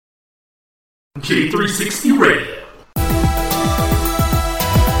J360 Radio.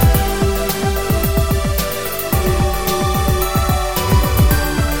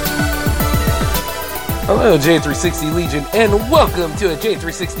 Hello, J360 Legion, and welcome to a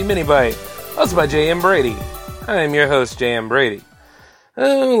J360 Mini Bite, hosted by J.M. Brady. I am your host, J.M. Brady.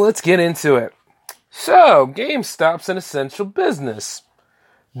 Let's get into it. So, Gamestop's an essential business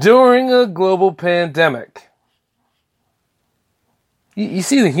during a global pandemic. You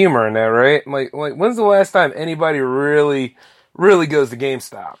see the humor in that, right? Like, when's the last time anybody really goes to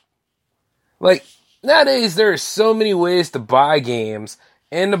GameStop? Like, nowadays there are so many ways to buy games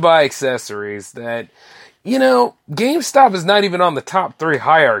and to buy accessories that, GameStop is not even on the top 3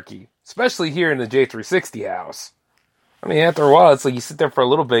 hierarchy, especially here in the J360 house. I mean, after a while, it's like you sit there for a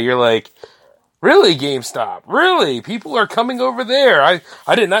little bit, you're like, really, GameStop? Really? People are coming over there. I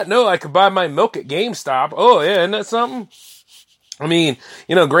did not know I could buy my milk at GameStop. Oh, yeah, isn't that something? I mean,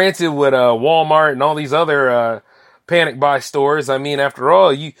 granted with Walmart and all these other panic buy stores, I mean, after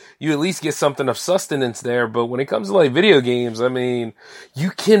all, you at least get something of sustenance there. But when it comes to like video games, I mean,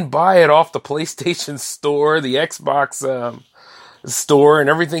 you can buy it off the PlayStation store, the Xbox store, and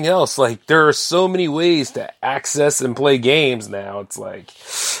everything else. Like, there are so many ways to access and play games now. It's like,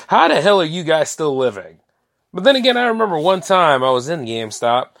 how the hell are you guys still living? But then again, I remember one time I was in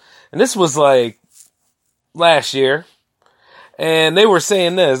GameStop, and this was like last year. And they were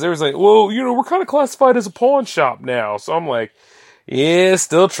saying this. They was like, well, we're kind of classified as a pawn shop now. So I'm like, yeah,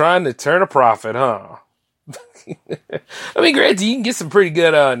 still trying to turn a profit, huh? I mean, granted, you can get some pretty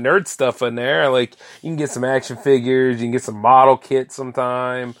good nerd stuff in there. Like, you can get some action figures. You can get some model kits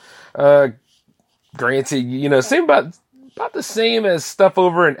sometime. Granted, same about the same as stuff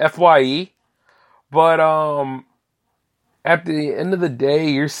over in FYE. But at the end of the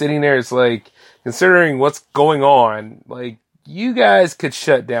day, you're sitting there, it's like, considering what's going on, like, you guys could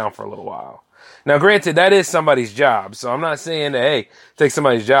shut down for a little while. Now, granted, that is somebody's job, so I'm not saying that, hey, take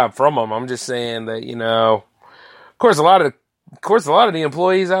somebody's job from them. I'm just saying that, of course, a lot of the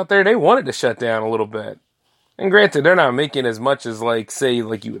employees out there, they wanted to shut down a little bit. And granted, they're not making as much as, say, you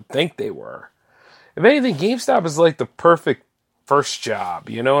would think they were. If anything, GameStop is like the perfect first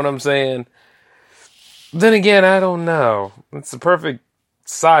job. You know what I'm saying? Then again, I don't know. It's the perfect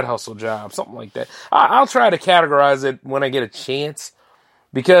side hustle job, something like that. I'll try to categorize it when I get a chance,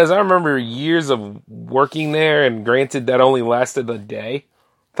 because I remember years of working there, and granted that only lasted a day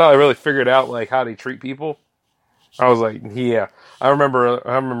until I really figured out like how they treat people. I was like, yeah, I remember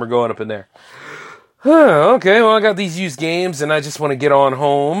going up in there. Okay, well, I got these used games and I just want to get on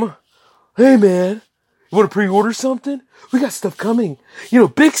home. Hey man, you want to pre-order something? We got stuff coming,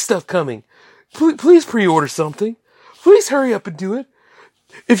 big stuff coming. Please pre-order something. Please hurry up and do it.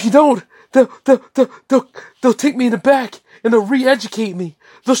 If you don't, they'll take me in the back and they'll re-educate me.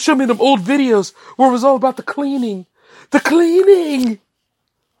 They'll show me them old videos where it was all about the cleaning. The cleaning!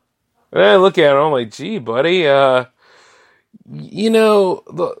 And I look at it, I'm like, gee, buddy, yeah,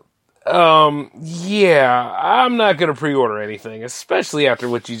 I'm not gonna pre-order anything, especially after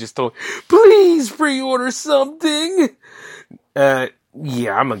what you just told. Please pre-order something!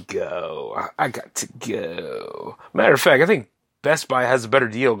 Yeah, I'm gonna go. I got to go. Matter of fact, I think Best Buy has a better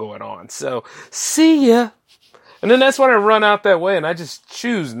deal going on. So, see ya. And then that's when I run out that way and I just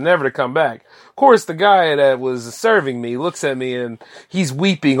choose never to come back. Of course, the guy that was serving me looks at me and he's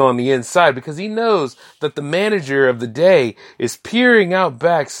weeping on the inside because he knows that the manager of the day is peering out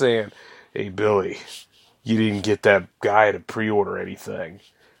back saying, hey, Billy, you didn't get that guy to pre-order anything.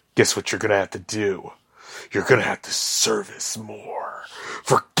 Guess what you're going to have to do? You're going to have to service more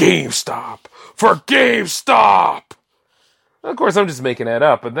for GameStop. For GameStop! Of course, I'm just making that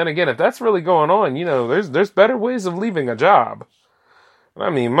up. But then again, if that's really going on, there's better ways of leaving a job. I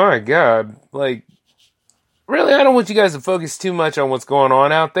mean, my God. Like, really, I don't want you guys to focus too much on what's going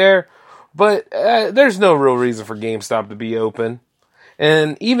on out there. But there's no real reason for GameStop to be open.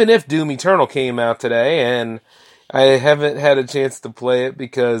 And even if Doom Eternal came out today, and I haven't had a chance to play it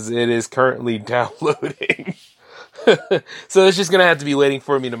because it is currently downloading. So it's just going to have to be waiting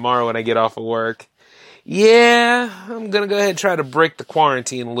for me tomorrow when I get off of work. Yeah, I'm going to go ahead and try to break the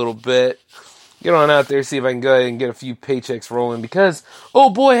quarantine a little bit. Get on out there, see if I can go ahead and get a few paychecks rolling. Because,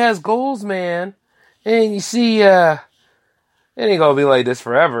 oh boy has goals, man. And you see, it ain't going to be like this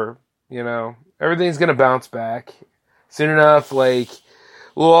forever. Everything's going to bounce back. Soon enough, we'll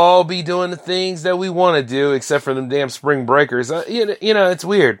all be doing the things that we want to do, except for them damn spring breakers. It's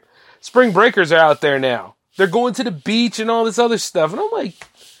weird. Spring breakers are out there now. They're going to the beach and all this other stuff. And I'm like,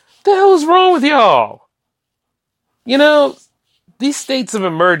 what the hell is wrong with y'all? These states of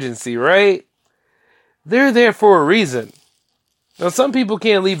emergency, right? They're there for a reason. Now, some people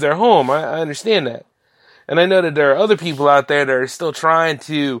can't leave their home. I understand that. And I know that there are other people out there that are still trying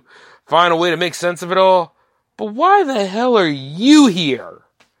to find a way to make sense of it all. But why the hell are you here?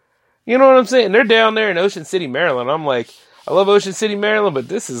 You know what I'm saying? They're down there in Ocean City, Maryland. I'm like, I love Ocean City, Maryland, but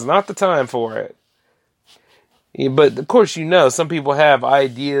this is not the time for it. Yeah, but, of course, some people have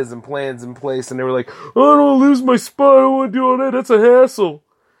ideas and plans in place, and they were like, oh, I don't want to lose my spot. I don't want to do all that. That's a hassle.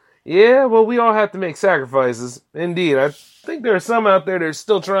 Yeah, well, we all have to make sacrifices. Indeed. I think there are some out there that are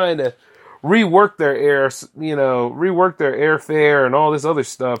still trying to rework their airfare and all this other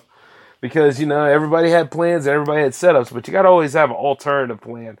stuff. Because, everybody had plans and everybody had setups, but you got to always have an alternative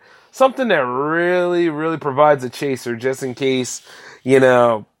plan. Something that really, really provides a chaser just in case,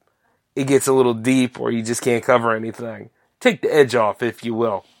 it gets a little deep or you just can't cover anything. Take the edge off, if you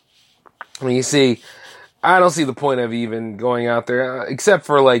will. I mean, you see, I don't see the point of even going out there, except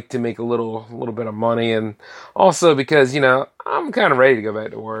for, to make a little bit of money. And also because, I'm kind of ready to go back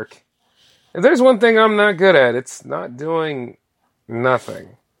to work. If there's one thing I'm not good at, it's not doing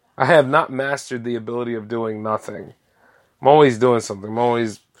nothing. I have not mastered the ability of doing nothing. I'm always doing something. I'm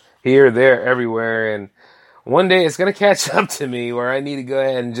always here, there, everywhere. And one day it's going to catch up to me where I need to go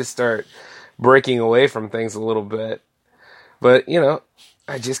ahead and just start breaking away from things a little bit. But,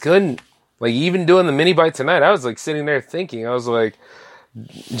 I just couldn't. Even doing the mini bite tonight, I was sitting there thinking, I was like,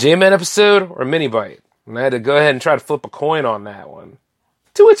 J-Man episode or mini bite? And I had to go ahead and try to flip a coin on that one.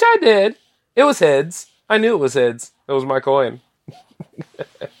 To which I did. It was heads. I knew it was heads. It was my coin.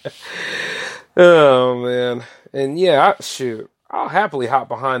 Oh, man. And yeah, I'll happily hop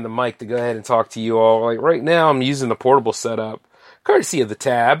behind the mic to go ahead and talk to you all. Right now, I'm using the portable setup, courtesy of the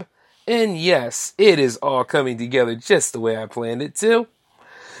Tab. And yes, it is all coming together just the way I planned it to.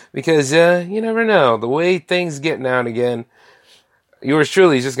 Because, you never know. The way things get now and again, yours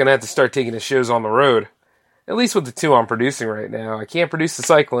truly is just going to have to start taking the shows on the road. At least with the two I'm producing right now. I can't produce the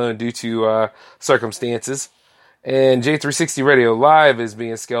Cyclone due to circumstances. And J360 Radio Live is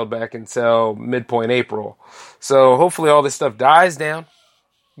being scaled back until midpoint April. So hopefully all this stuff dies down.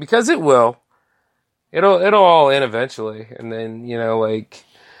 Because it will. It'll all end eventually. And then,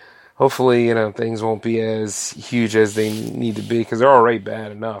 hopefully, things won't be as huge as they need to be. Because they're already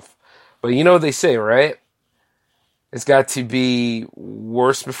bad enough. But you know what they say, right? It's got to be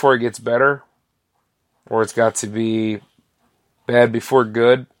worse before it gets better. Or it's got to be bad before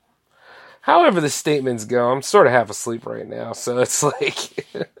good. However the statements go, I'm sort of half asleep right now. So it's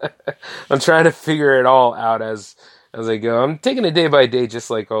I'm trying to figure it all out as I go. I'm taking it day by day just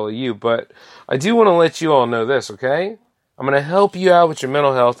like all of you. But I do want to let you all know this, okay? I'm going to help you out with your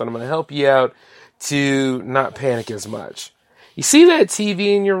mental health. And I'm going to help you out to not panic as much. You see that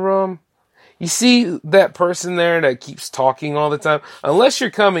TV in your room? You see that person there that keeps talking all the time? Unless you're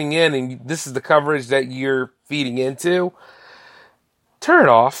coming in and this is the coverage that you're feeding into, turn it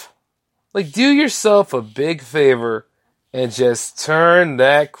off. Do yourself a big favor and just turn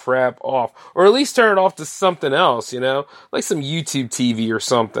that crap off. Or at least turn it off to something else, some YouTube TV or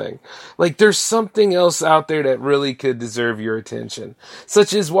something. There's something else out there that really could deserve your attention.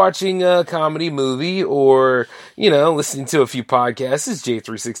 Such as watching a comedy movie or, listening to a few podcasts. This is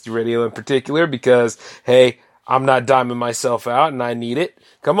J360 Radio in particular because, hey, I'm not diming myself out and I need it.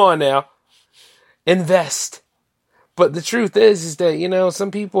 Come on now. Invest. But the truth is that, some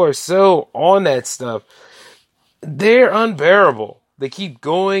people are so on that stuff. They're unbearable. They keep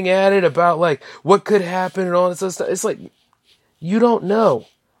going at it about what could happen and all this other stuff. It's you don't know.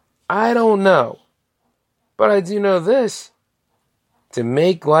 I don't know. But I do know this. To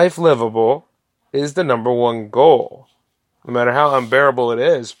make life livable is the number one goal. No matter how unbearable it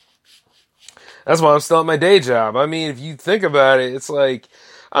is. That's why I'm still at my day job. I mean, if you think about it, it's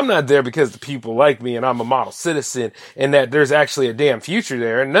I'm not there because the people like me and I'm a model citizen and that there's actually a damn future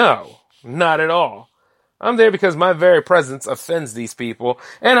there. No, not at all. I'm there because my very presence offends these people,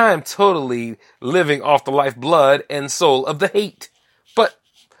 and I am totally living off the lifeblood and soul of the hate. But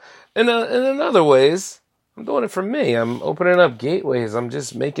in other ways, I'm doing it for me. I'm opening up gateways. I'm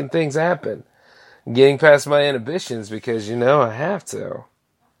just making things happen. Getting past my inhibitions because, I have to.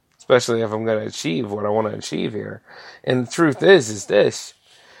 Especially if I'm going to achieve what I want to achieve here. And the truth is this.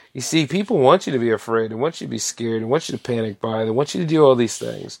 You see, people want you to be afraid. They want you to be scared. They want you to panic buy. They want you to do all these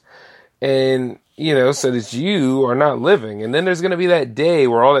things. And, so that you are not living. And then there's going to be that day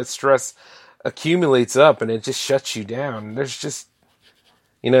where all that stress accumulates up and it just shuts you down. There's just,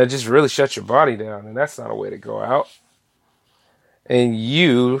 it just really shuts your body down. And that's not a way to go out. And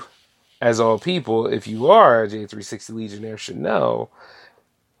you, as all people, if you are a J360 Legionnaire, should know,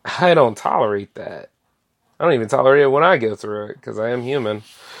 I don't tolerate that. I don't even tolerate it when I go through it because I am human.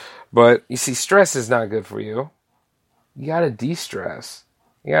 But you see, stress is not good for you. You got to de-stress.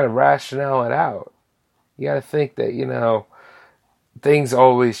 You got to rationale it out. You got to think that, things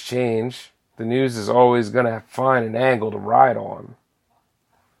always change. The news is always going to find an angle to ride on.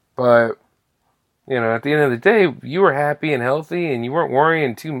 But, at the end of the day, you were happy and healthy and you weren't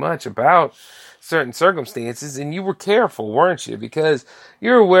worrying too much about certain circumstances, and you were careful, weren't you? Because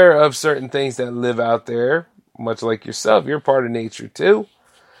you're aware of certain things that live out there, much like yourself. You're part of nature too.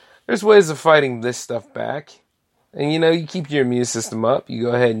 There's ways of fighting this stuff back. And, you keep your immune system up. You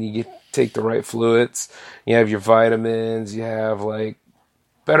go ahead and you take the right fluids. You have your vitamins. You have,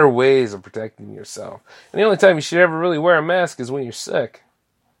 better ways of protecting yourself. And the only time you should ever really wear a mask is when you're sick.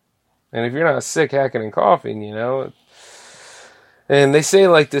 And if you're not sick, hacking and coughing, And they say,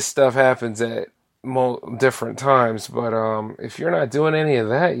 this stuff happens at different times. But if you're not doing any of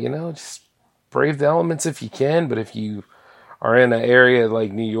that, just brave the elements if you can. But if you are in an area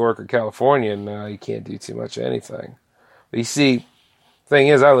like New York or California, no, you can't do too much of anything. But you see, thing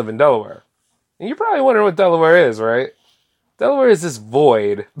is, I live in Delaware. And you're probably wondering what Delaware is, right? Delaware is this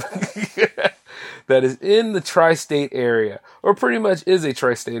void that is in the tri-state area, or pretty much is a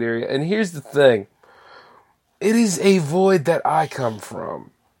tri-state area. And here's the thing. It is a void that I come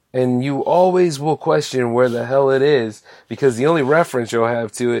from. And you always will question where the hell it is, because the only reference you'll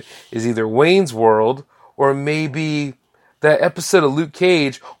have to it is either Wayne's World or maybe that episode of Luke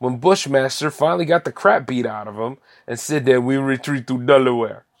Cage when Bushmaster finally got the crap beat out of him and said that we retreat to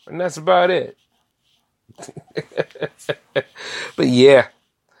Delaware. And that's about it. But yeah,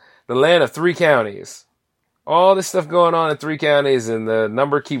 the land of 3 counties. All this stuff going on in 3 counties, and the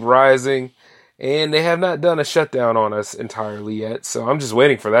number keep rising. And they have not done a shutdown on us entirely yet, so I'm just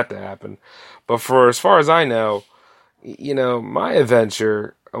waiting for that to happen. But for as far as I know, my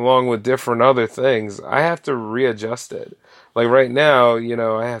adventure, along with different other things, I have to readjust it. Like right now,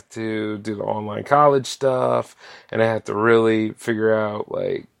 I have to do the online college stuff, and I have to really figure out,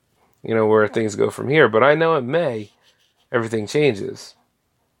 where things go from here. But I know in May, everything changes.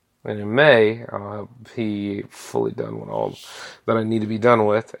 And in May, I'll be fully done with all that I need to be done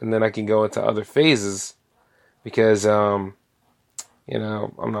with. And then I can go into other phases because, I'm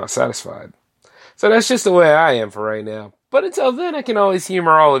not satisfied. So that's just the way I am for right now. But until then, I can always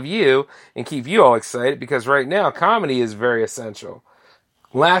humor all of you and keep you all excited, because right now, comedy is very essential.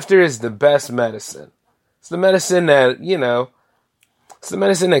 Laughter is the best medicine. It's the medicine that, it's the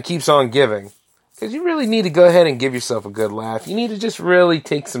medicine that keeps on giving. Because you really need to go ahead and give yourself a good laugh. You need to just really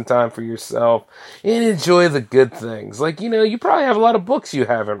take some time for yourself and enjoy the good things. You probably have a lot of books you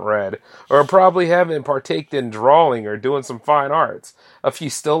haven't read, or probably haven't partaked in drawing or doing some fine arts. A few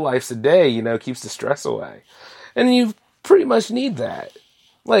still lifes a day, keeps the stress away. And you pretty much need that.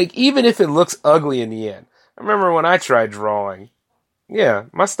 Even if it looks ugly in the end. I remember when I tried drawing. Yeah,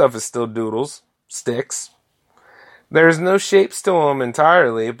 my stuff is still doodles, sticks. There's no shapes to them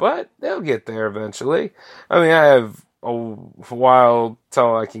entirely, but they'll get there eventually. I mean, I have a while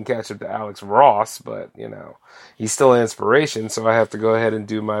till I can catch up to Alex Ross, but, he's still an inspiration, so I have to go ahead and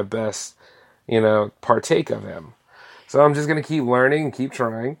do my best, partake of him. So I'm just going to keep learning and keep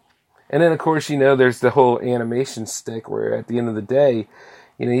trying. And then, of course, there's the whole animation stick where at the end of the day,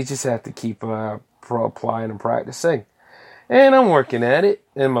 you just have to keep applying and practicing. And I'm working at it,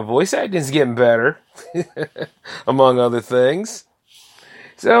 and my voice acting's getting better, among other things.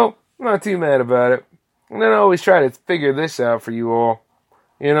 So, I'm not too mad about it. And then I always try to figure this out for you all.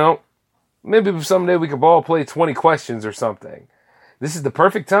 Maybe someday we could all play 20 questions or something. This is the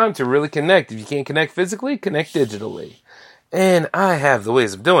perfect time to really connect. If you can't connect physically, connect digitally. And I have the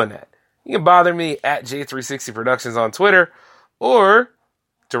ways of doing that. You can bother me at J360 Productions on Twitter, or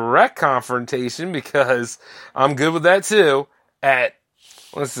direct confrontation, because I'm good with that too, at,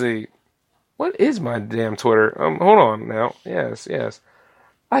 let's see, what is my damn Twitter? Hold on now. Yes.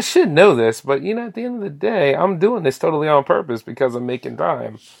 I should know this, but at the end of the day, I'm doing this totally on purpose because I'm making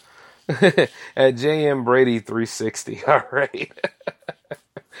time. At JMBrady360, alright.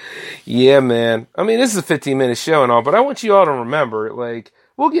 Yeah, man. I mean, this is a 15-minute show and all, but I want you all to remember,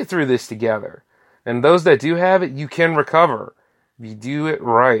 we'll get through this together. And those that do have it, you can recover. If you do it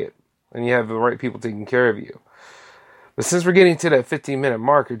right, and you have the right people taking care of you. But since we're getting to that 15-minute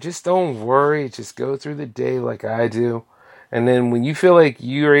marker, just don't worry. Just go through the day like I do. And then when you feel like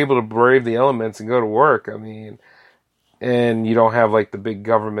you're able to brave the elements and go to work, and you don't have the big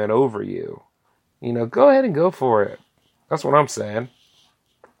government over you, go ahead and go for it. That's what I'm saying.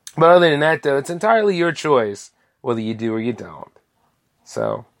 But other than that, though, it's entirely your choice whether you do or you don't.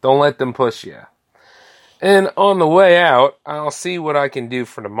 So don't let them push you. And on the way out, I'll see what I can do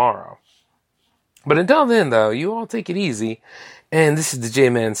for tomorrow. But until then, though, you all take it easy. And this is the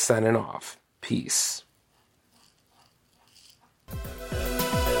J-Man signing off. Peace.